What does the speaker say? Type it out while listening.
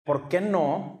¿Por qué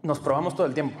no nos probamos todo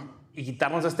el tiempo y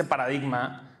quitarnos de este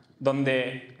paradigma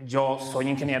donde yo soy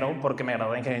ingeniero porque me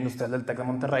gradué de Ingeniería Industrial del TEC de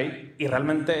Monterrey y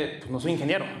realmente pues, no soy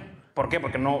ingeniero? ¿Por qué?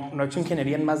 Porque no he hecho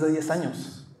ingeniería en más de 10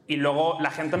 años. Y luego la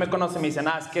gente me conoce y me dicen,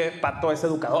 es que Pato es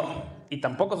educador. Y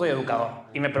tampoco soy educador.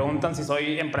 Y me preguntan si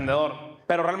soy emprendedor.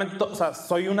 Pero realmente,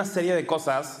 soy una serie de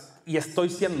cosas y estoy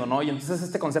siendo, ¿no? Y entonces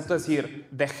este concepto de decir,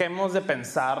 dejemos de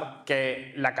pensar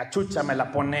que la cachucha me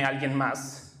la pone alguien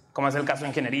más, como es el caso de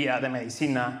ingeniería, de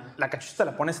medicina. La cachucha te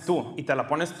la pones tú, y te la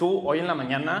pones tú hoy en la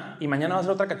mañana, y mañana va a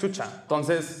ser otra cachucha.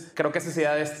 Entonces, creo que esa es la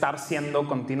idea de estar siendo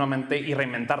continuamente y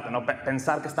reinventarte, ¿no?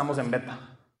 Pensar que estamos en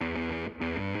beta.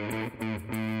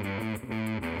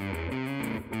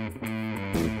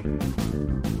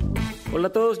 Hola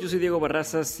a todos, yo soy Diego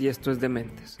Barrazas y esto es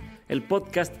Dementes, el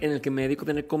podcast en el que me dedico a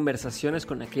tener conversaciones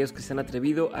con aquellos que se han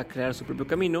atrevido a crear su propio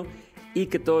camino y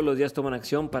que todos los días toman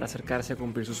acción para acercarse a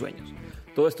cumplir sus sueños.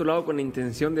 Todo esto lo hago con la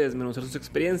intención de desmenuzar sus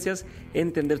experiencias,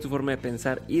 entender su forma de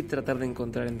pensar y tratar de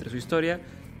encontrar entre su historia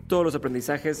todos los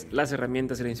aprendizajes, las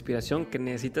herramientas y la inspiración que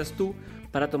necesitas tú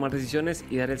para tomar decisiones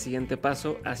y dar el siguiente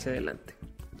paso hacia adelante.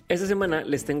 Esta semana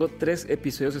les tengo 3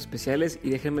 episodios especiales y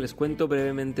déjenme les cuento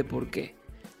brevemente por qué.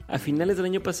 A finales del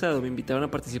año pasado me invitaron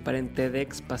a participar en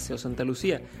TEDx Paseo Santa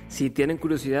Lucía. Si tienen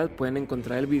curiosidad pueden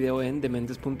encontrar el video en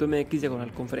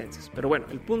dementes.mx/conferencias. Pero bueno,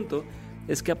 el punto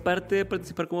es que aparte de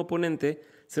participar como ponente,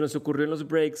 se nos ocurrió en los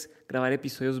breaks grabar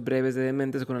episodios breves de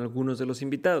Dementes con algunos de los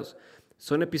invitados.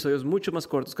 Son episodios mucho más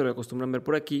cortos que lo que acostumbran ver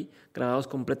por aquí, grabados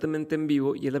completamente en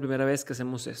vivo, y es la primera vez que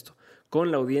hacemos esto, con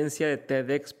la audiencia de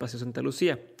TEDx Paseo Santa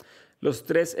Lucía. Los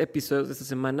 3 episodios de esta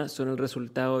semana son el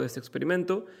resultado de este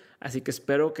experimento, así que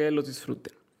espero que los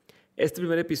disfruten. Este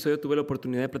primer episodio tuve la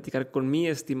oportunidad de platicar con mi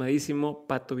estimadísimo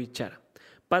Pato Bichara.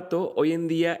 Pato hoy en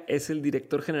día es el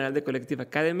director general de Collective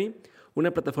Academy,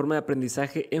 una plataforma de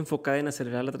aprendizaje enfocada en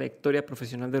acelerar la trayectoria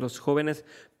profesional de los jóvenes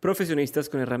profesionistas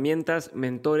con herramientas,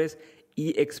 mentores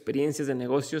y experiencias de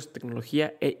negocios,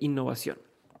 tecnología e innovación.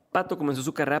 Pato comenzó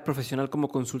su carrera profesional como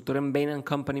consultor en Bain &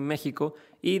 Company México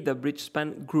y The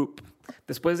Bridgespan Group.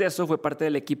 Después de eso fue parte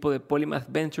del equipo de Polymath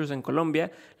Ventures en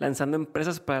Colombia, lanzando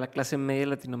empresas para la clase media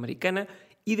latinoamericana,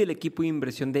 y del equipo de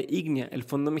inversión de Ignia, el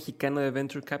fondo mexicano de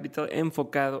Venture Capital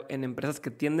enfocado en empresas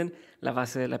que tienden la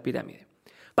base de la pirámide.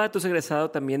 Pato es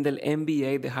egresado también del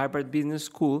MBA de Harvard Business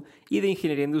School y de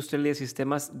Ingeniería Industrial y de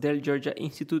Sistemas del Georgia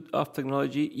Institute of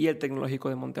Technology y el Tecnológico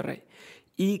de Monterrey.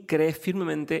 Y cree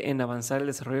firmemente en avanzar el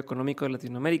desarrollo económico de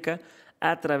Latinoamérica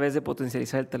a través de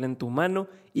potencializar el talento humano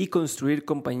y construir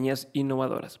compañías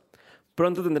innovadoras.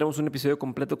 Pronto tendremos un episodio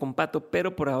completo con Pato,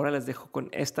 pero por ahora les dejo con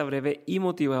esta breve y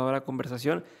motivadora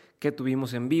conversación que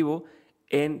tuvimos en vivo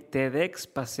en TEDx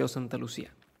Paseo Santa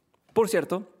Lucía. Por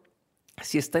cierto,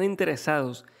 si están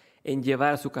interesados en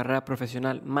llevar su carrera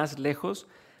profesional más lejos,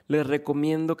 les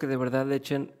recomiendo que de verdad le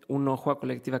echen un ojo a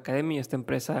Collective Academy, esta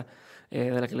empresa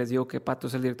de la que les digo que Pato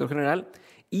es el director general.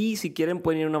 Y si quieren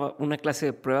pueden ir a una clase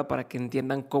de prueba para que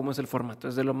entiendan cómo es el formato.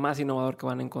 Es de lo más innovador que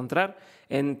van a encontrar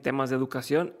en temas de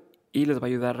educación y les va a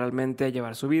ayudar realmente a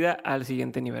llevar su vida al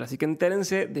siguiente nivel. Así que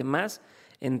entérense de más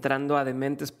entrando a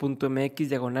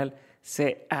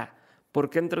dementes.mx/CA. ¿Por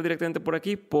qué entrar directamente por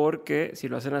aquí? Porque si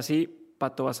lo hacen así,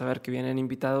 Pato va a saber que vienen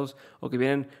invitados o que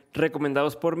vienen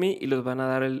recomendados por mí y les van a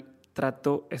dar el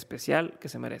trato especial que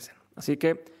se merecen. Así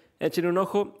que echen un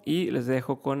ojo y les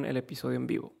dejo con el episodio en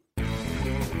vivo.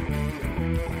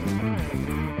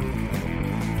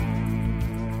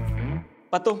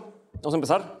 Pato, vamos a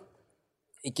empezar.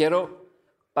 Y quiero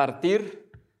partir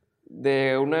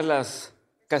de una de las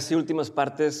casi últimas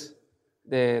partes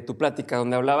de tu plática,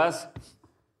 donde hablabas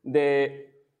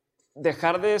de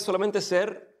dejar de solamente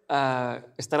ser a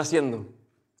estar haciendo.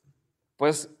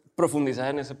 ¿Puedes profundizar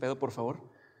en ese pedo, por favor?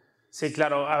 Sí,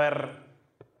 claro. A ver,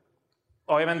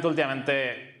 obviamente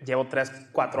últimamente llevo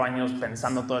 3-4 años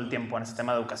pensando todo el tiempo en este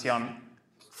tema de educación.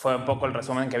 Fue un poco el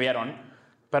resumen que vieron.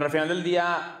 Pero al final del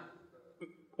día,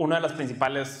 una de las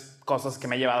principales cosas que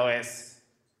me he llevado es,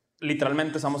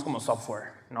 literalmente somos como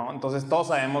software, ¿no? Entonces todos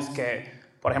sabemos que,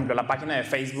 por ejemplo, la página de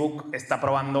Facebook está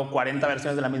probando 40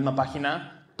 versiones de la misma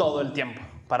página todo el tiempo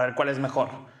para ver cuál es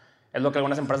mejor. Es lo que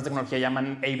algunas empresas de tecnología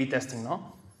llaman A/B testing,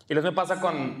 ¿no? Y lo mismo pasa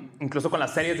incluso con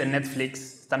las series de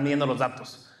Netflix, están midiendo los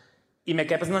datos. Y me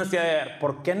quedé pensando en esta idea de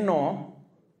 ¿por qué no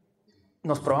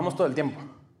nos probamos todo el tiempo?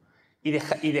 Y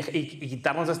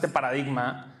quitarnos de este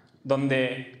paradigma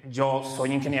donde yo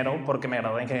soy ingeniero porque me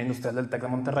gradué de Ingeniería Industrial del TEC de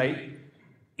Monterrey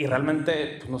y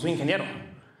realmente no soy ingeniero.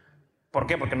 ¿Por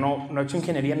qué? Porque no he hecho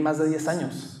ingeniería en más de 10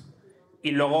 años.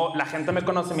 Y luego la gente me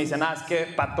conoce y me dicen, es que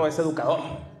Pato es educador.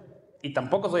 Y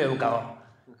tampoco soy educador.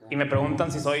 Okay. Y me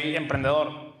preguntan si soy emprendedor.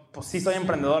 Pues sí soy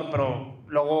emprendedor, pero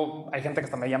luego hay gente que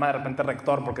hasta me llama de repente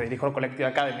rector porque dirijo el Collective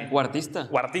Academy. ¿O artista?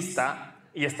 O artista.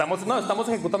 Y estamos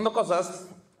ejecutando cosas.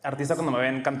 Artista cuando me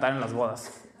ven cantar en las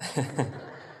bodas.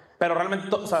 Pero realmente,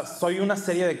 o sea, soy una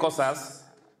serie de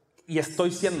cosas y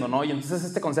estoy siendo, ¿no? Y entonces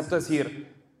este concepto de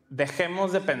decir,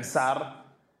 dejemos de pensar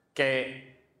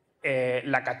que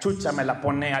la cachucha me la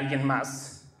pone alguien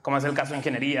más, como es el caso de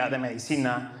ingeniería, de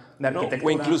medicina, de arquitectura.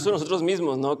 O incluso nosotros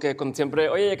mismos, ¿no? Que siempre,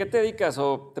 oye, ¿a qué te dedicas?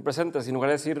 O te presentas, y en lugar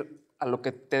de decir a lo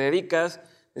que te dedicas,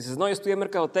 dices, no, yo estudié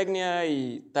mercadotecnia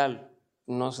y tal.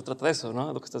 No se trata de eso,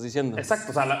 ¿no? Lo que estás diciendo.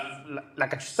 Exacto, o sea, la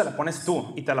cachucha te la pones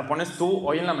tú y te la pones tú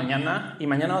hoy en la mañana y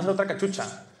mañana va a ser otra cachucha,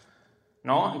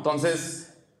 ¿no?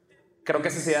 Entonces, creo que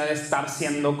esa idea de estar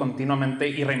siendo continuamente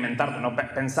y reinventarte, ¿no?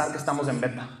 Pensar que estamos en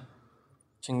beta.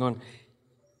 Chingón.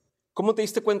 ¿Cómo te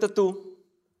diste cuenta tú?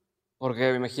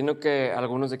 Porque me imagino que a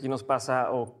algunos de aquí nos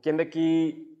pasa, o ¿quién de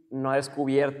aquí no ha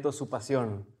descubierto su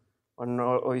pasión? O,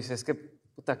 no, o dice, es que,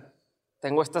 puta,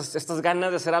 tengo estas ganas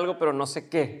de hacer algo, pero no sé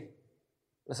qué.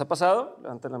 ¿Les ha pasado?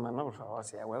 Levanten la mano, por favor,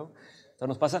 así a huevo. Todo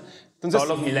nos pasa. Entonces, todos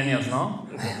los millennials, ¿no?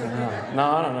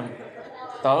 No.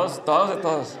 Todos.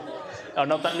 O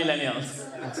no tan millennials.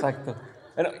 Exacto.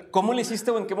 Pero, ¿cómo le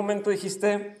hiciste o en qué momento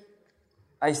dijiste,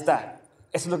 ahí está,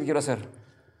 eso es lo que quiero hacer?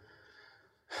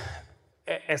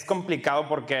 Es complicado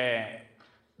porque,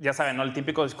 ya saben, ¿no? El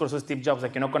típico discurso de Steve Jobs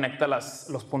de que uno conecta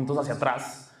los puntos hacia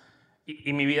atrás.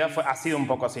 Y mi vida ha sido un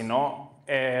poco así, ¿no?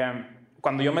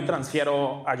 Cuando yo me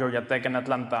transfiero a Georgia Tech en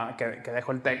Atlanta, que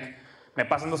dejo el Tech, me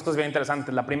pasan dos cosas bien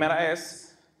interesantes. La primera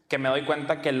es que me doy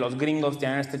cuenta que los gringos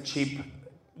tienen este chip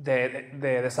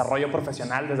de desarrollo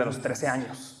profesional desde los 13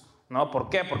 años, ¿no? ¿Por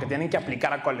qué? Porque tienen que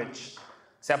aplicar a college.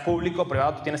 Sea público o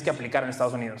privado, tú tienes que aplicar en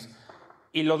Estados Unidos.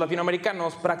 Y los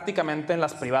latinoamericanos, prácticamente en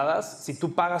las privadas, si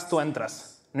tú pagas, tú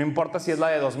entras. No importa si es la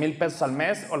de 2,000 pesos al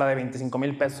mes o la de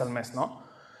 25,000 pesos al mes, ¿no?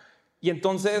 Y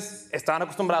entonces estaban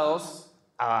acostumbrados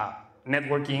a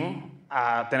networking,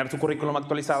 a tener su currículum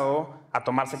actualizado, a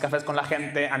tomarse cafés con la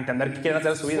gente, a entender qué quieren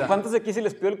hacer de su vida. ¿Cuántos de aquí si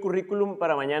les pido el currículum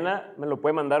para mañana me lo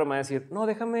puede mandar o me va a decir, no,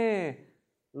 déjame,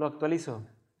 lo actualizo?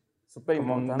 Súper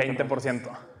importante. Como un 20%.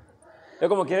 ¿No? Yo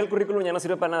como quiera el currículum ya no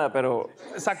sirve para nada, pero...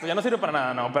 Exacto, ya no sirve para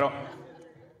nada, no, pero...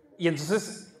 Y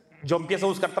entonces yo empiezo a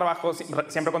buscar trabajo,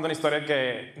 siempre cuento una historia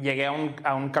que llegué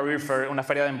a un career fair, una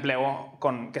feria de empleo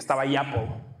que estaba ahí Apple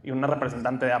y una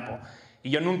representante de Apple. Y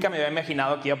yo nunca me había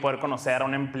imaginado que iba a poder conocer a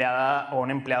una empleada o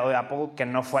un empleado de Apple que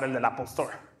no fuera el del Apple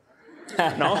Store,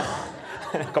 ¿no?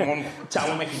 Como un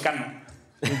chavo mexicano.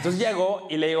 Entonces llego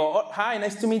y le digo, oh, hi,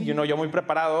 nice to meet you, ¿no? Yo muy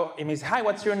preparado. Y me dice, hi,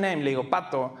 what's your name? Le digo,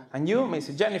 Pato. And you? Me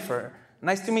dice, Jennifer.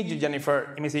 Nice to meet you,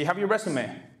 Jennifer. Y me dice, you have your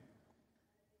resume?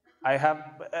 I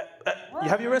have...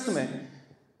 you have your resume?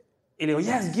 Y le digo,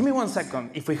 yes, give me 1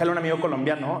 second. Y fui a jalar a un amigo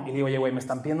colombiano y le digo, oye, güey, me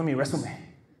están pidiendo mi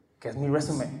resume. ¿Qué es mi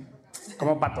resume?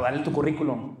 ¿Cómo, Pato? Dale tu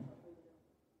currículum.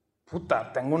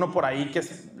 Puta, tengo uno por ahí que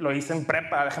lo hice en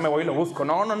prepa, déjame voy y lo busco.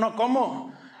 No,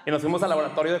 ¿cómo? Y nos fuimos al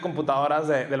laboratorio de computadoras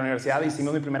de la universidad e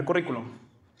hicimos mi primer currículum.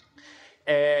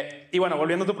 Y bueno,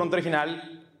 volviendo a tu pregunta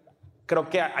original, creo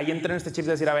que ahí entré en este chip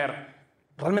de decir, a ver,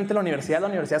 realmente la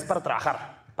universidad es para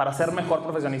trabajar, para ser mejor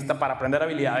profesionista, para aprender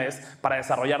habilidades, para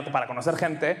desarrollarte, para conocer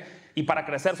gente y para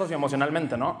crecer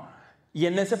socioemocionalmente, ¿no? Y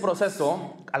en ese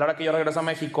proceso, a la hora que yo regreso a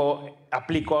México,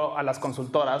 aplico a las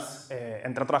consultoras,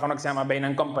 entré a trabajar en una que se llama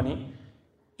Bain & Company,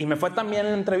 y me fue también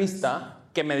en la entrevista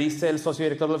que me dice el socio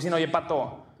director de la oficina, oye,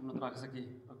 Pato, ¿no trabajas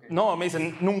aquí? Okay. No, me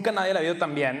dicen, nunca nadie la ha ido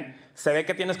tan bien, se ve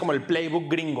que tienes como el playbook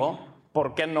gringo,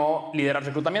 ¿por qué no liderar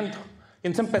reclutamiento? Y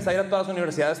entonces empecé a ir a todas las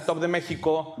universidades top de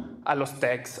México, a los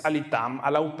TECs, al ITAM,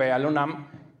 a la UP, a la UNAM,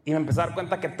 y me empecé a dar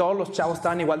cuenta que todos los chavos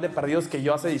estaban igual de perdidos que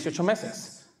yo hace 18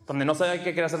 meses. Donde no sabía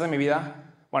qué quería hacer de mi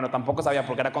vida, bueno, tampoco sabía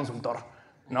porque era consultor,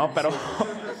 ¿no? Pero...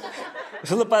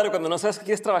 Eso es lo padre, cuando no sabes que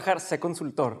quieres trabajar, sé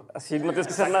consultor. Así no tienes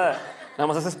que hacer nada, nada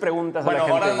más haces preguntas a la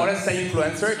gente. Bueno, ahora es ser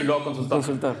influencer y luego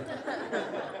consultor.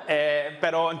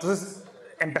 Pero entonces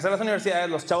empecé a las universidades,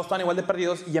 los chavos estaban igual de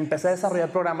perdidos y empecé a desarrollar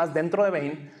programas dentro de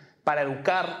Bain para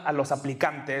educar a los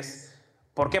aplicantes.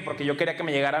 ¿Por qué? Porque yo quería que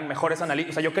me llegaran mejores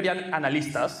analistas. O sea, yo quería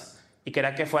analistas y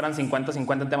quería que fueran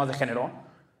 50-50 en temas de género.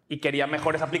 Y quería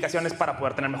mejores aplicaciones para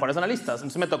poder tener mejores analistas.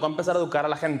 Entonces me tocó empezar a educar a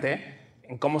la gente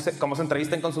en cómo se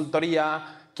entrevista en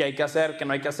consultoría, qué hay que hacer, qué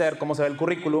no hay que hacer, cómo se ve el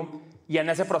currículum. Y en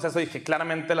ese proceso dije,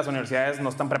 claramente las universidades no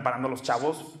están preparando a los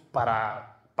chavos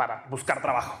para buscar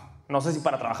trabajo. No sé si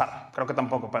para trabajar, creo que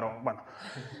tampoco, pero bueno.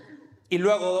 Y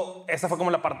luego, esa fue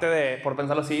como la parte de, por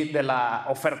pensarlo así, de la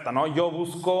oferta, ¿no? Yo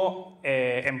busco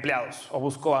empleados o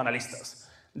busco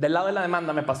analistas. Del lado de la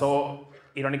demanda me pasó...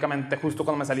 Irónicamente, justo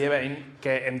cuando me salí de Bain,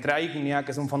 que entré a Ignia,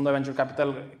 que es un fondo de venture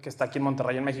capital que está aquí en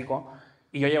Monterrey, en México,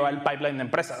 y yo llevaba el pipeline de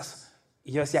empresas.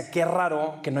 Y yo decía, qué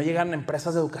raro que no llegan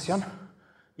empresas de educación.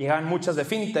 Llegaban muchas de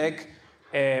fintech,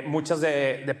 muchas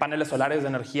de paneles solares de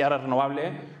energía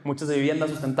renovable, muchas de vivienda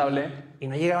sustentable, y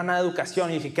no llegaba nada de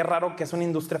educación. Y dije, qué raro que es una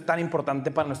industria tan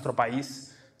importante para nuestro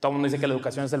país. Todo el mundo dice que la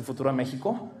educación es el futuro de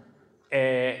México.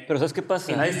 Pero ¿sabes qué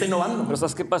pasa? Y nadie está innovando. Pero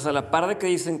 ¿sabes qué pasa? A la par de que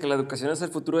dicen que la educación es el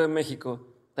futuro de México,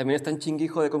 también están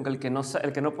chinguijo de con que el que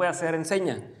no puede hacer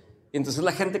enseña. Y entonces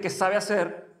la gente que sabe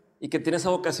hacer y que tiene esa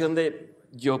vocación de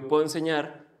yo puedo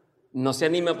enseñar, no se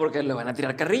anima porque le van a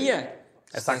tirar carrilla.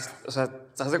 Exacto. O sea,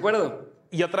 ¿estás de acuerdo?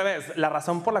 Y otra vez, la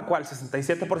razón por la cual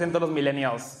 67% de los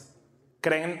millennials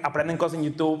aprenden cosas en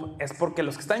YouTube es porque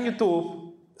los que están en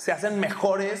YouTube se hacen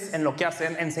mejores en lo que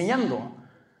hacen enseñando,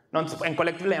 ¿no? Entonces, en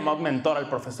Collective le llamamos mentor al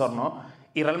profesor, ¿no?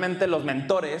 Y realmente los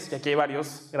mentores, y aquí hay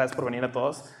varios, gracias por venir a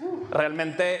todos,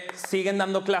 realmente siguen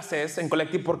dando clases en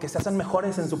Collective porque se hacen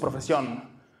mejores en su profesión.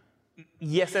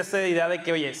 Y es esa idea de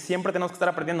que, oye, siempre tenemos que estar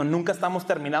aprendiendo, nunca estamos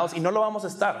terminados y no lo vamos a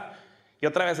estar. Y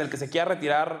otra vez, el que se quiera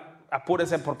retirar,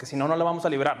 apúrese porque si no, no lo vamos a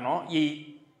librar, ¿no?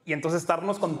 Y entonces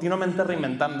estarnos continuamente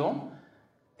reinventando,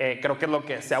 creo que es lo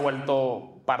que se ha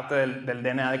vuelto parte del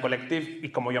DNA de Collective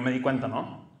y como yo me di cuenta,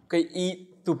 ¿no? Ok,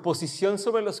 ¿y tu posición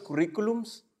sobre los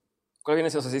currículums? ¿Cuál viene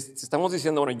a ser? O sea, si estamos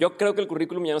diciendo, bueno, yo creo que el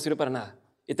currículum ya no sirve para nada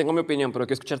y tengo mi opinión, pero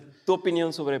quiero escuchar tu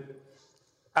opinión sobre...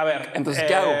 A ver... Entonces,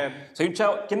 ¿qué hago? Soy un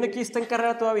chavo. ¿Quién de aquí está en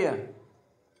carrera todavía?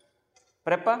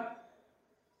 ¿Prepa?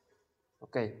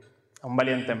 Ok. Un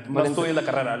valiente. No estudies la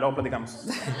carrera, luego platicamos.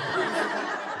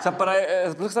 O sea, para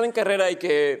las personas que están en carrera y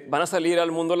que van a salir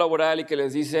al mundo laboral y que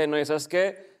les dicen, oye, ¿sabes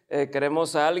qué?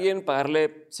 Queremos a alguien,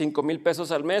 pagarle 5,000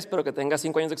 pesos al mes, pero que tenga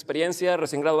 5 años de experiencia,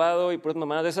 recién graduado y puras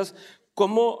mamadas de esas.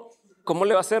 ¿Cómo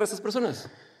le va a hacer a esas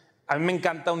personas? A mí me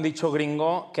encanta un dicho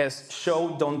gringo que es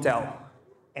show, don't tell.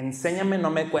 Enséñame,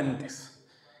 no me cuentes.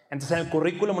 Entonces, en el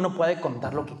currículum uno puede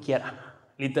contar lo que quiera,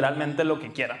 literalmente lo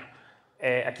que quiera.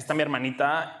 Aquí está mi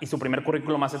hermanita y su primer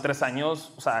currículum hace 3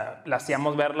 años, o sea, la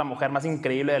hacíamos ver la mujer más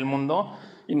increíble del mundo.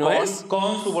 ¿Y no es?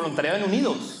 Con su voluntariado en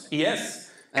Unidos. Y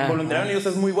es. El voluntariado en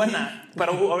Unidos es muy buena,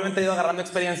 pero obviamente ha ido agarrando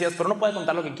experiencias, pero uno puede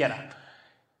contar lo que quiera.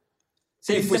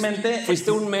 Sí,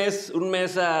 fuiste un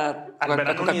mes a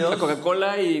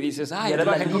Coca-Cola y dices, y eres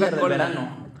la líder del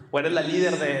verano. O eres la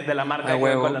líder de la marca de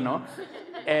Coca-Cola, ¿no?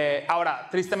 Ahora,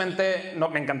 tristemente, no,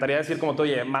 me encantaría decir como tú,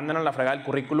 oye, mándenos la fregada del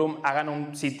currículum, hagan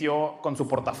un sitio con su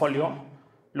portafolio,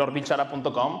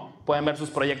 lordbichara.com, pueden ver sus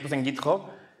proyectos en GitHub,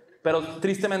 pero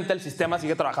tristemente el sistema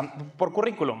sigue trabajando por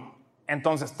currículum.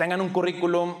 Entonces, tengan un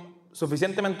currículum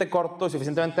suficientemente corto y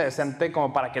suficientemente decente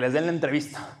como para que les den la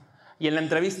entrevista. Y en la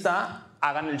entrevista,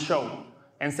 hagan el show.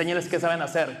 Enséñenles qué saben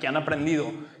hacer, qué han aprendido,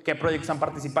 qué proyectos han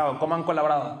participado, cómo han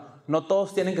colaborado. No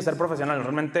todos tienen que ser profesionales.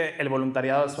 Realmente el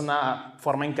voluntariado es una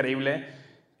forma increíble.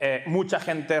 Mucha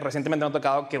gente recientemente me ha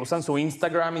tocado que usan su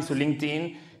Instagram y su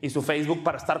LinkedIn y su Facebook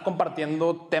para estar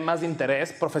compartiendo temas de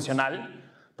interés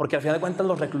profesional, porque al final de cuentas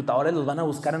los reclutadores los van a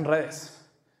buscar en redes.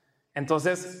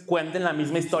 Entonces, cuenten la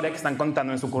misma historia que están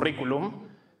contando en su currículum,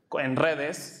 en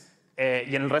redes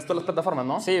y en el resto de las plataformas,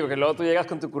 ¿no? Sí, porque luego tú llegas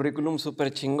con tu currículum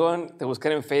súper chingón, te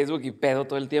buscan en Facebook y pedo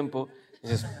todo el tiempo. Y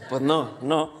dices, pues no,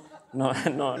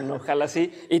 jala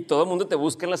así. Y todo el mundo te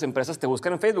busca en las empresas, te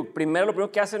buscan en Facebook. Lo primero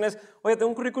que hacen es, oye, tengo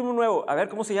un currículum nuevo, a ver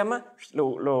cómo se llama.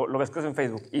 Lo ves en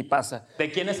Facebook y pasa.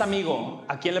 ¿De quién es amigo?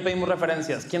 ¿A quién le pedimos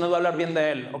referencias? ¿Quién nos va a hablar bien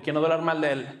de él? ¿O quién nos va a hablar mal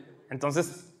de él?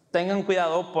 Entonces, tengan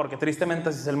cuidado porque tristemente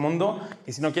así es el mundo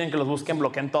y si no quieren que los busquen,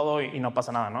 bloqueen todo y no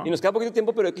pasa nada, ¿no? Y nos queda poquito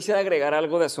tiempo, pero yo quisiera agregar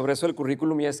algo sobre eso del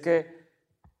currículum y es que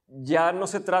ya no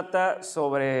se trata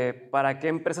sobre para qué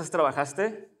empresas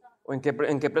trabajaste o en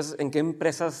qué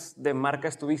empresas de marca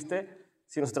estuviste,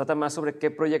 sino se trata más sobre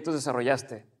qué proyectos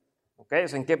desarrollaste, ¿ok? O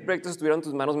sea, en qué proyectos estuvieron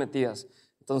tus manos metidas.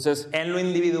 Entonces, en lo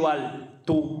individual,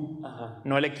 tú,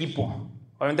 no el equipo.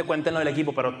 Obviamente cuéntenlo del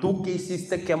equipo, pero tú qué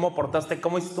hiciste, cómo aportaste,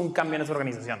 cómo hiciste un cambio en esa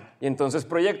organización. Y entonces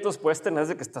proyectos puedes tener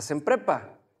desde que estás en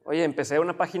prepa. Oye, empecé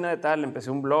una página de tal, empecé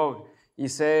un blog,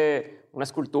 hice una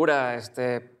escultura,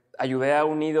 ayudé a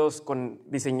Unidos,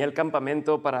 diseñé el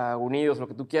campamento para Unidos, lo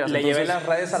que tú quieras. Le llevé las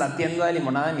redes a la tienda de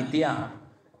limonada de mi tía.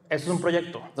 Eso es un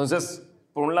proyecto. Entonces,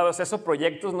 por un lado es eso,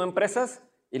 proyectos, no empresas.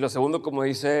 Y lo segundo, como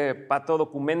dice Pato,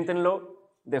 documentenlo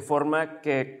de forma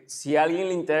que si a alguien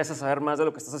le interesa saber más de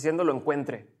lo que estás haciendo, lo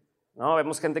encuentre, ¿no?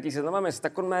 Vemos gente que dice, no mames,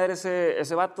 está con madre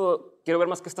ese vato, quiero ver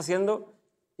más qué está haciendo,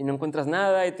 y no encuentras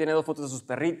nada, y tiene 2 fotos de sus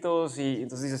perritos, y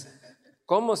entonces dices,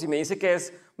 ¿cómo? Si me dice que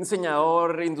es un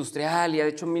diseñador industrial y ha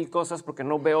hecho 1000 cosas porque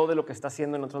no veo de lo que está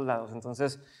haciendo en otros lados.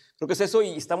 Entonces, creo que es eso,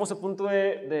 y estamos a punto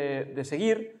de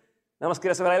seguir. Nada más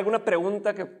quería saber, ¿hay alguna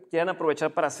pregunta que quieran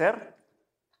aprovechar para hacer?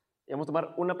 Y vamos a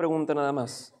tomar una pregunta nada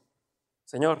más.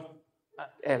 Señor.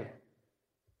 Él.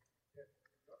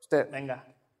 Usted. Venga.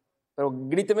 Pero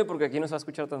gríteme porque aquí no se va a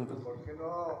escuchar tanto. ¿Por qué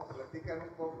no platican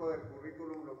un poco del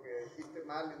currículum, lo que hiciste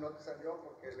mal y no te salió?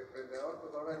 Porque el emprendedor,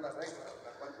 pues ahora es la regla.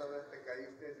 ¿Cuántas veces te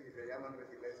caíste y se llaman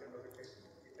resiliencia, no sé qué,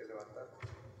 y te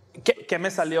levantaste? ¿Qué me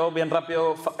salió bien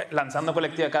rápido lanzando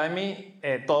Collective Academy?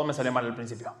 Todo me salió mal al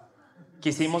principio.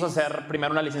 Quisimos hacer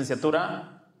primero una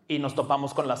licenciatura y nos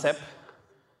topamos con la SEP.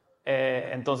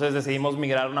 Entonces decidimos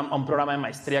migrar a un programa de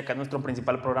maestría, que es nuestro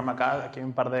principal programa acá. Aquí hay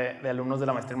un par de alumnos de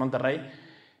la maestría en Monterrey.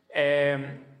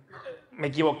 Me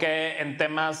equivoqué en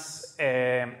temas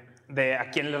de a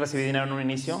quién le recibí dinero en un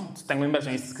inicio. Entonces, tengo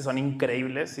inversionistas que son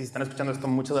increíbles. Si están escuchando esto,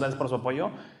 muchas gracias por su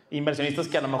apoyo. Inversionistas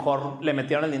que a lo mejor le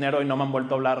metieron el dinero y no me han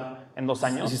vuelto a hablar en 2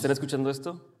 años. ¿Y si están escuchando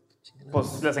esto?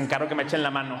 Pues les encargo que me echen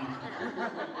la mano.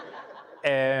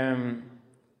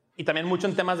 Y también mucho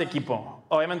en temas de equipo.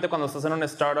 Obviamente cuando estás en un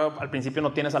startup, al principio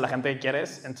no tienes a la gente que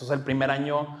quieres. Entonces el primer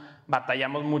año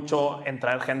batallamos mucho en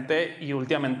traer gente y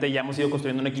últimamente ya hemos ido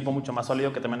construyendo un equipo mucho más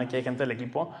sólido, que también aquí hay gente del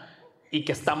equipo, y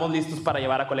que estamos listos para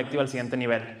llevar a Collective al siguiente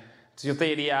nivel. Entonces yo te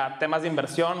diría, temas de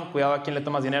inversión, cuidado a quién le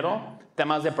tomas dinero.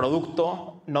 Temas de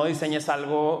producto, no diseñes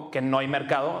algo que no hay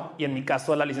mercado. Y en mi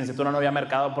caso, la licenciatura no había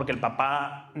mercado porque el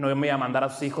papá no me iba a mandar a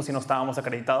sus hijos si no estábamos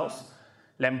acreditados.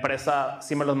 La empresa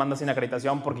sí me los manda sin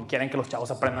acreditación porque quieren que los chavos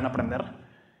aprendan a aprender.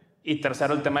 Y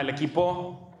tercero, el tema del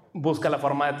equipo. Busca la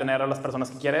forma de tener a las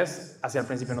personas que quieres. Hacia el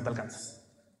principio no te alcanzas.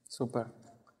 Súper.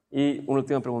 Y una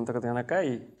última pregunta que tengan acá. A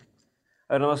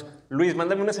ver, nomás, Luis,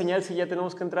 mándame una señal si ya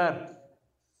tenemos que entrar.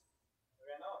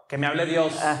 Que me hable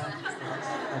Dios.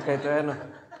 Ok, todavía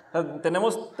no.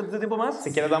 ¿Tenemos tiempo más?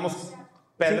 Si quieres, damos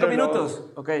 5 minutos.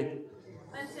 Ok.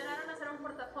 Mencionaron hacer un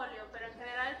portafolio, pero en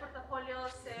general el portafolio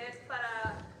se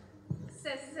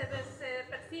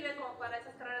percibe como para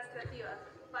esas carreras creativas.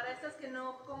 Para estas que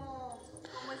no, ¿cómo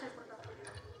es el portafolio?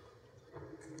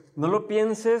 No lo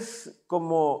pienses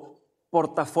como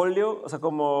portafolio, o sea,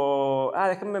 como,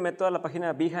 déjame meto a la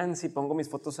página Behance y pongo mis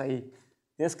fotos ahí.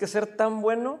 Tienes que ser tan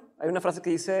bueno. Hay una frase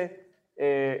que dice,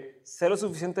 sé lo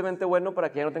suficientemente bueno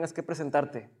para que ya no tengas que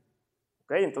presentarte.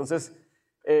 ¿Ok? Entonces,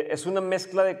 es una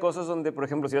mezcla de cosas donde, por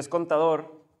ejemplo, si eres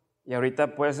contador y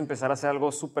ahorita puedes empezar a hacer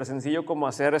algo súper sencillo como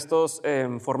hacer estos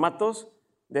formatos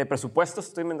de presupuestos.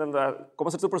 Estoy inventando cómo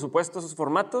hacer tu presupuesto, esos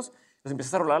formatos, los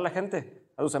empiezas a rolar a la gente,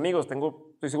 a tus amigos.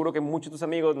 Estoy seguro que muchos de tus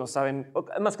amigos no saben.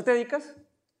 Además, ¿qué te dedicas?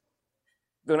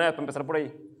 De una vez, para empezar por ahí.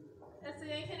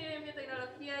 Estudié ingeniería en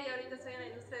biotecnología y ahorita estoy en la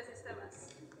industria de sistemas.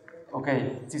 Ok,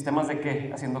 ¿sistemas de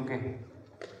qué? ¿Haciendo qué?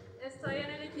 Estoy en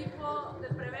el equipo de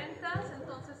preventas,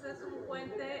 entonces es un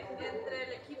puente entre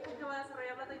el equipo que va a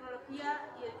desarrollar la tecnología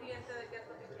y el cliente de qué es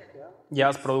lo que quiere.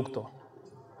 Llevas producto.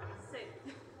 Sí.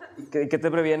 ¿Y qué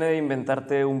te previene de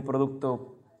inventarte un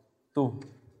producto tú?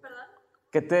 ¿Perdón?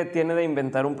 ¿Qué te detiene de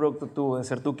inventar un producto tú, de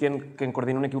ser tú quien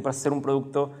coordina un equipo para hacer un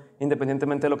producto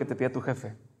independientemente de lo que te pida tu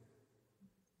jefe?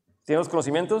 ¿Tienes los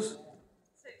conocimientos?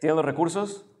 Sí. ¿Tienes los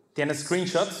recursos? ¿Tienes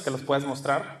screenshots que los puedes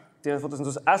mostrar? ¿Tienes fotos?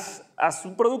 Entonces, haz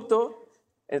un producto,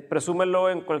 presúmelo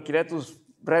en cualquiera de tus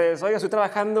redes. Oiga, estoy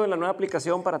trabajando en la nueva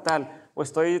aplicación para tal, o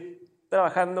estoy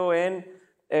trabajando en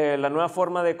la nueva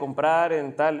forma de comprar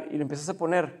en tal, y lo empiezas a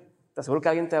poner. Te aseguro que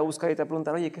alguien te va a buscar y te va a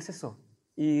preguntar, oye, ¿qué es eso?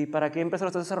 ¿Y para qué empresa lo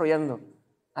estás desarrollando?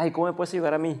 Ay, ¿cómo me puedes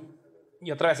ayudar a mí?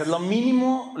 Y otra vez, es lo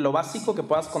mínimo, lo básico que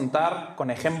puedas contar con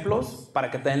ejemplos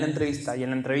para que te den la entrevista. Y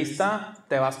en la entrevista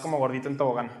te vas como gordito en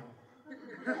tobogán.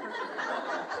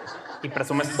 Y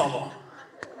presumes todo.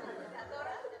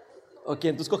 ¿O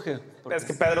quién tú escoges? Es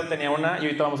que Pedro tenía una y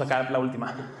ahorita vamos a sacar la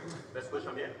última. ¿Me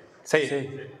escuchan bien? Sí.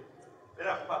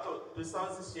 Mira, Pato, tú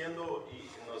estabas diciendo y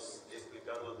nos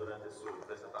explicando durante su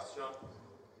presentación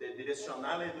de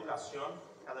direccionar la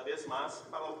educación cada vez más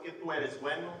para lo que tú eres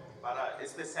bueno, para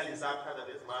especializar cada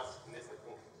vez más en este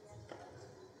punto.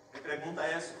 Mi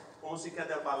pregunta es, ¿cómo se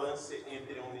queda el balance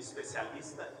entre un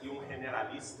especialista y un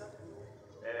generalista?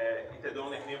 Y te doy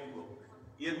un ejemplo.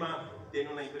 Irma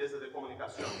tiene una empresa de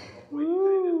comunicación.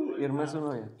 Irma es una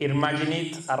novia.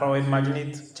 Irmaginit,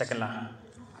 @Irmaginit, chequenla.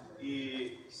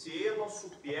 Y si él no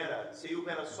supiera, si él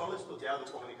hubiera solo estudiado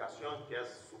comunicación, que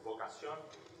es su vocación,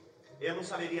 él no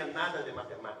sabería nada de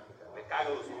matemática, me caga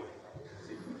los números.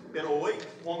 ¿Sí? Pero hoy,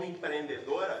 como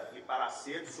emprendedora y para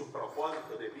hacer su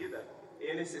propósito de vida,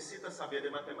 él necesita saber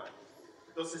de matemática.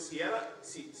 Entonces, si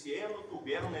ella no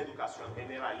tuviera una educación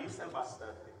generalista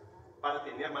bastante para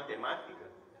tener matemática,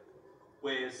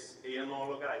 pues ella no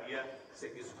lograría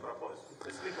seguir su propósito. ¿Me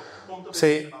explico? Punto de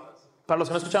Sí. Para los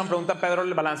que no escuchaban, pregunta Pedro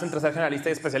el balance entre ser generalista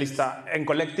y especialista. En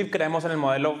Collective creemos en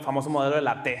el famoso modelo de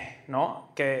la T,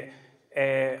 ¿no? Que,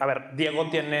 Diego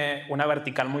tiene una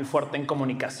vertical muy fuerte en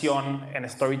comunicación, en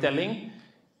storytelling,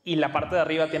 y la parte de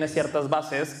arriba tiene ciertas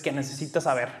bases que necesita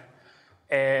saber.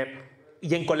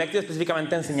 y en Collective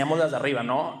específicamente enseñamos desde arriba,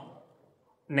 ¿no?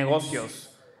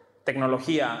 Negocios,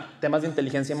 tecnología, temas de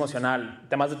inteligencia emocional,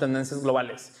 temas de tendencias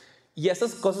globales. Y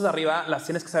esas cosas de arriba las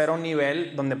tienes que saber a un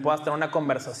nivel donde puedas tener una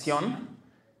conversación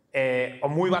o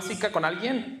muy básica con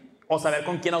alguien o saber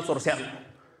con quién outsourcearlo.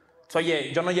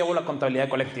 Oye, yo no llevo la contabilidad de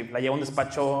Collective, la llevo un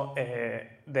despacho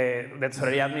de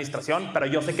tesorería y administración, pero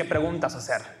yo sé qué preguntas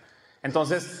hacer.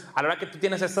 Entonces, a la hora que tú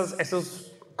tienes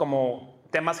esos como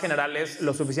temas generales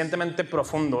lo suficientemente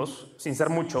profundos, sin ser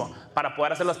mucho, para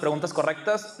poder hacer las preguntas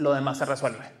correctas, lo demás se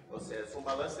resuelve. O sea, es un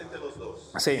balance entre los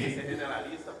dos. Sí. Ser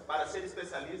generalista, para ser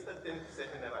especialista, tienes que ser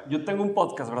generalista. Yo tengo un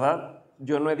podcast, ¿verdad?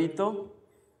 Yo no edito,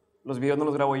 los videos no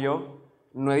los grabo yo,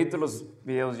 no edito los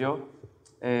videos yo.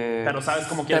 Pero sabes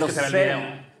cómo quieres que se vea el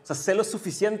video. O sea, sé lo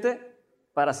suficiente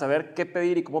para saber qué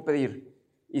pedir y cómo pedir.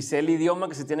 Y sé el idioma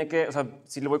que se tiene que... O sea,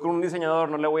 si le voy con un diseñador,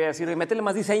 no le voy a decir, métele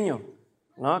más diseño,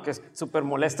 ¿no? Que es súper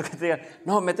molesto que te diga,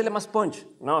 no, métele más punch.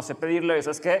 No, sé pedirle,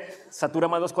 ¿sabes qué? Satura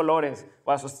más los colores.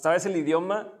 O sea, sabes el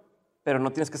idioma, pero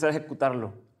no tienes que saber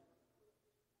ejecutarlo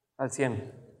al 100.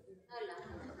 Hola,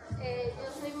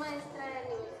 yo soy maestra de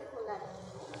nivel secundario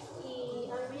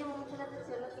y a mí me llamó mucho la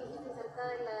atención lo que dijiste acerca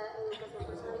de la educación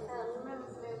personalizada. A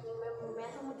mí me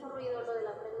hace mucho ruido lo del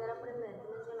aprender que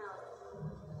mencionabas,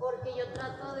 porque yo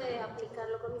trato de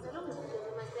aplicarlo con mis alumnos, porque yo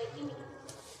soy maestra de química.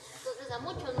 Entonces a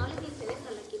muchos no les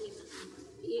interesa la química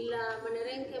y la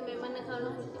manera en que me he manejado en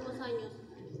los últimos años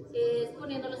es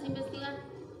poniéndolos a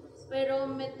investigar. Pero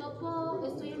me topo,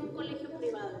 estoy en un colegio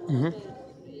privado, niños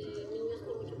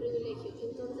con mucho privilegio,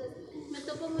 entonces me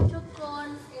topo mucho con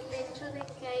el hecho de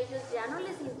que a ellos ya no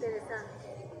les interesa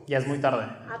Ya es muy tarde.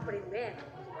 aprender,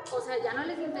 o sea, ya no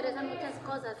les interesan muchas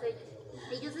cosas,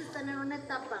 ellos están en una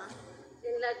etapa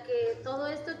en la que todo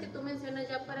esto que tú mencionas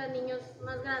ya para niños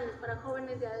más grandes, para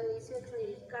jóvenes ya de 18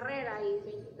 y carrera y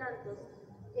 20 y tantos,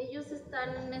 ellos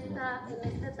están en esta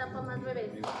etapa más bebés,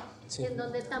 sí, en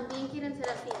donde también quieren ser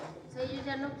así. O sea, ellos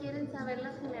ya no quieren saber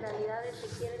las generalidades, que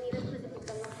quieren ir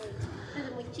especificando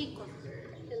desde muy chicos.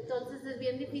 Entonces es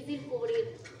bien difícil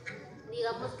cubrir,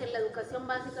 digamos que la educación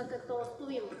básica que todos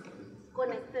tuvimos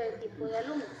con este tipo de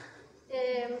alumnos.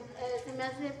 Se me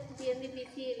hace bien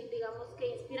difícil, digamos, que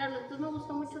inspirarlos. Entonces me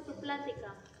gustó mucho tu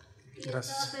plática. Y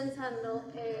Gracias. estaba pensando...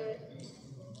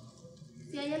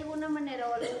 si hay alguna manera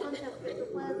o algún consejo que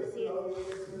tú puedas decir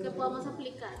que podamos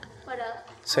aplicar para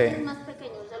jóvenes más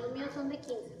pequeños, o sea, los míos son de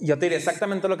 15. Yo te diré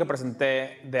exactamente lo que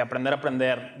presenté de aprender a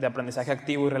aprender, de aprendizaje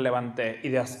activo y relevante y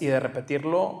de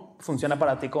repetirlo, funciona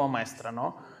para ti como maestra, ¿no?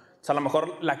 O sea, a lo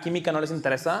mejor la química no les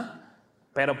interesa,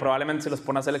 pero probablemente si los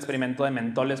pones a hacer el experimento de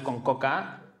mentoles con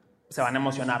coca, se van a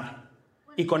emocionar.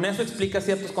 Y con eso explica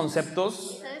ciertos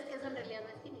conceptos. ¿Sabes que eso en realidad no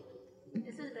es química?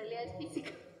 Eso en realidad es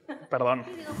física. Perdón.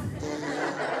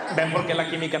 ¿Ven por qué la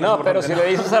química No, es pero si le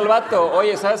dices al vato,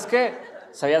 oye, ¿sabes qué?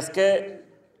 ¿Sabías que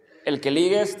el que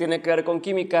ligues tiene que ver con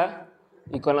química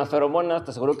y con las feromonas?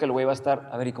 Te aseguro que el güey va a estar,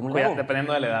 a ver, ¿y cómo le hago?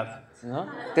 Dependiendo de la edad.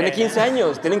 ¿No? Tiene 15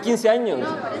 años, tienen 15 años.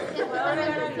 No, pero es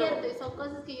totalmente cierto y son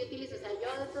cosas que yo utilizo. O sea,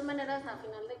 yo de todas maneras, a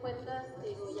final de cuentas,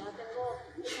 digo, ya tengo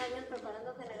 10 años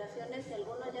preparando generaciones y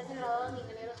algunos ya se graduaron de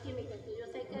ingenieros químicos. Y yo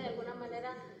sé que de alguna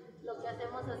manera lo que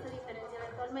hacemos hace diferencia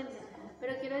eventualmente.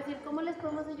 Pero quiero decir, ¿cómo les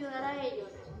podemos ayudar a ellos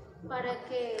para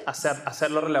que...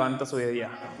 Hacerlo relevante a su día a día.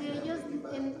 Que ellos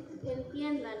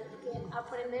entiendan que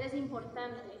aprender es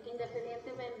importante,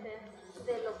 independientemente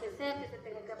de lo que sea que se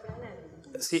tenga que aprender.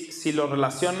 Si lo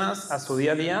relacionas a su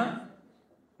día a día,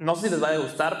 no sé si les va a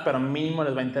gustar, pero mínimo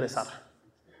les va a interesar.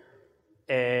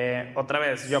 Otra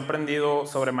vez, yo he aprendido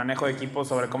sobre manejo de equipos,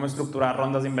 sobre cómo estructurar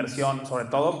rondas de inversión, sobre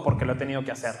todo porque lo he tenido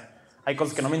que hacer. Hay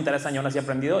cosas que no me interesan y aún así he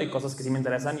aprendido, y cosas que sí me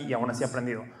interesan y aún así he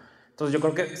aprendido. Entonces yo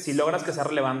creo que si logras que sea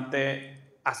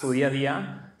relevante a su día a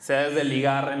día, sea desde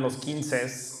ligar en los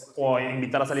 15 o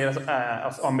invitar a salir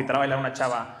o invitar a bailar a una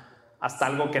chava, hasta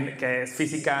algo que es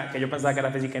física, que yo pensaba que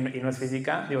era física y no es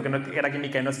física, digo que no era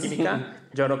química y no es química,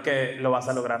 yo creo que lo vas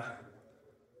a lograr.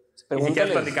 Y si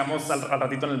quieres platicamos al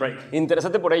ratito en el break.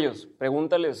 Interésate por ellos,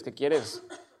 pregúntales qué quieres.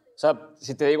 O sea,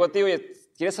 si te digo a ti, oye,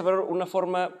 ¿quieres saber una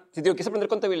forma? Si te digo, ¿quieres aprender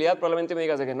contabilidad? Probablemente me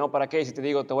digas de que no, ¿para qué? Y si te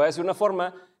digo, te voy a decir una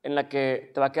forma en la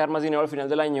que te va a quedar más dinero al final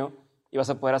del año y vas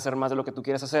a poder hacer más de lo que tú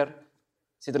quieres hacer.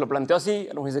 Si te lo planteo así,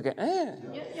 a lo mejor dice que...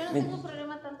 Yo no tengo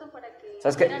problema tanto para que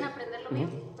quieran aprender lo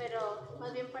mismo, pero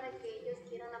más bien para que ellos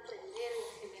quieran aprender.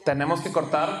 Tenemos que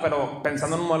cortar, pero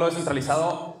pensando en un modelo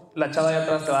descentralizado, la chava de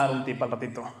atrás te va a dar un tip al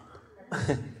ratito.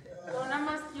 Yo nada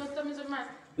más, yo también soy más.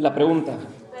 La pregunta.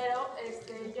 Pero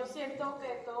yo siento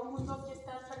que todo el mundo aquí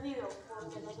está perdido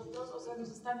porque nosotros, o sea, nos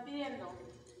están pidiendo.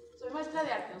 Soy maestra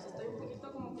de arte, o sea, estoy un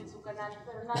poquito como que en su canal,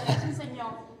 pero nadie nos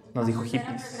enseñó. Nos dijo hippies.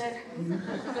 hippies. Me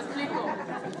explico.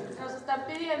 Nos están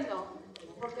pidiendo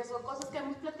porque son cosas que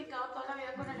hemos platicado toda la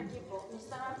vida con el equipo. Nos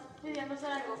estaban pidiendo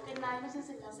hacer algo que nadie nos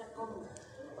enseñó a hacer cómo.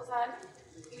 O sea,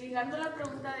 ligando la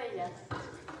pregunta de ella,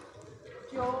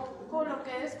 yo con lo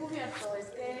que he descubierto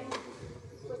es que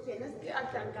pues tienes que al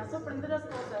trancazo aprender las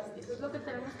cosas, y eso es lo que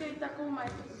tenemos que evitar como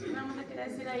maestros. Nada más le quería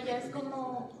decir a ella, es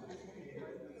como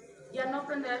ya no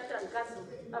aprender al trancazo,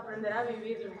 aprender a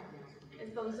vivirlo.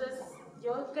 Entonces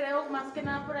yo creo más que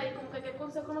nada por ahí como que qué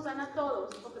consejo nos dan a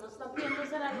todos, porque nos están pidiendo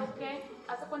hacer algo que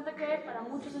hace cuenta que para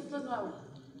muchos esto es nuevo,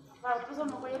 para otros a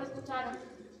lo mejor ya lo escucharon.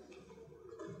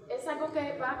 Es algo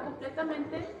que va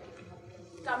completamente,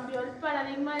 cambió el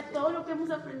paradigma de todo lo que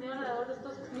hemos aprendido alrededor de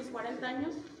estos mis 40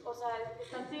 años. O sea, te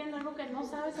están pidiendo algo que no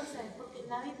sabes hacer porque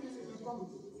nadie te enseñó cómo.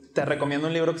 Te recomiendo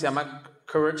un libro que se llama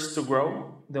Courage to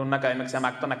Grow, de una academia que se llama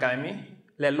Acton Academy.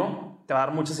 Léelo, te va a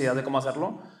dar muchas ideas de cómo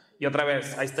hacerlo. Y otra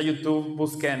vez, ahí está YouTube,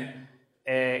 busquen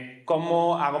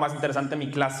cómo hago más interesante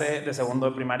mi clase de segundo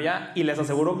de primaria, y les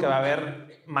aseguro que va a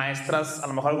haber maestras, a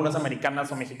lo mejor algunas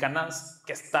americanas o mexicanas,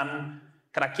 que están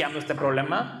craqueando este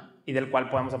problema y del cual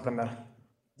podemos aprender.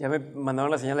 Ya me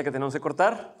mandaron la señal de que tenemos que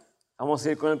cortar. Vamos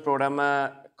a ir con el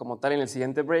programa como tal. En el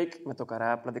siguiente break me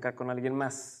tocará platicar con alguien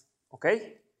más. ¿Ok?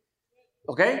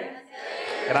 ¿Ok?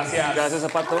 Gracias. Gracias a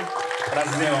Pato.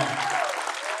 Gracias, Diego.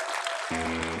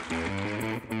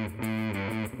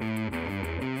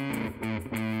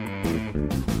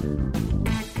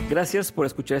 Gracias por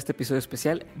escuchar este episodio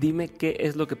especial. Dime qué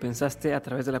es lo que pensaste a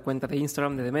través de la cuenta de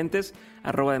Instagram de Dementes,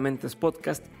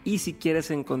 @DementesPodcast. Y si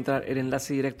quieres encontrar el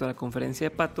enlace directo a la conferencia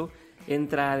de Pato,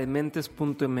 entra a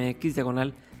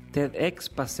dementes.mx/TEDx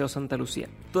Paseo Santa Lucía.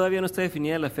 Todavía no está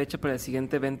definida la fecha para el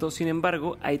siguiente evento, sin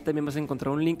embargo, ahí también vas a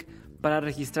encontrar un link para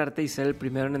registrarte y ser el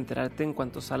primero en enterarte en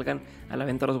cuanto salgan a la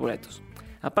venta los boletos.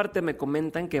 Aparte, me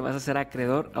comentan que vas a ser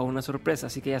acreedor a una sorpresa,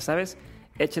 así que ya sabes,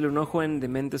 échale un ojo en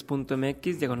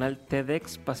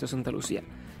dementes.mx/TEDx Paseo Santa Lucía.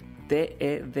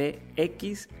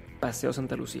 TEDx Paseo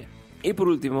Santa Lucía. Y por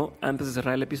último, antes de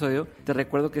cerrar el episodio, te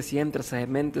recuerdo que si entras a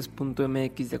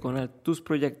dementes.mx/tus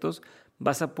proyectos,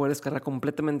 vas a poder descargar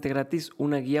completamente gratis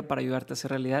una guía para ayudarte a hacer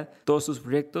realidad todos tus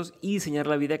proyectos y diseñar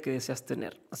la vida que deseas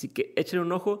tener. Así que échale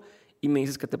un ojo y me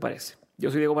dices qué te parece. Yo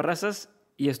soy Diego Barrazas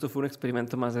y esto fue un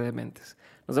experimento más de Dementes.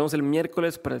 Nos vemos el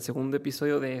miércoles para el segundo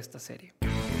episodio de esta serie.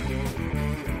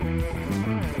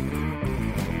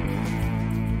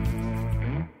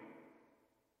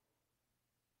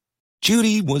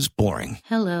 Judy was boring.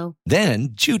 Hello. Then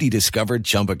Judy discovered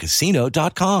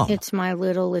ChumbaCasino.com. It's my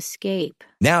little escape.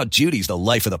 Now Judy's the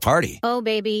life of the party. Oh,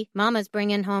 baby, mama's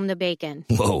bringing home the bacon.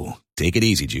 Whoa, take it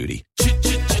easy, Judy.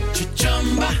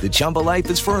 The Chumba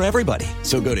life is for everybody.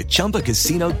 So go to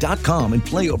ChumbaCasino.com and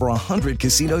play over 100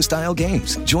 casino-style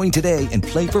games. Join today and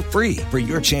play for free for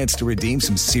your chance to redeem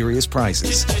some serious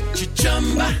prizes.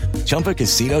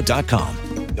 ChumbaCasino.com.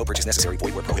 No purchase necessary.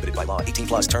 Void where prohibited by law.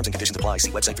 18+ terms and conditions apply.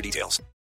 See website for details.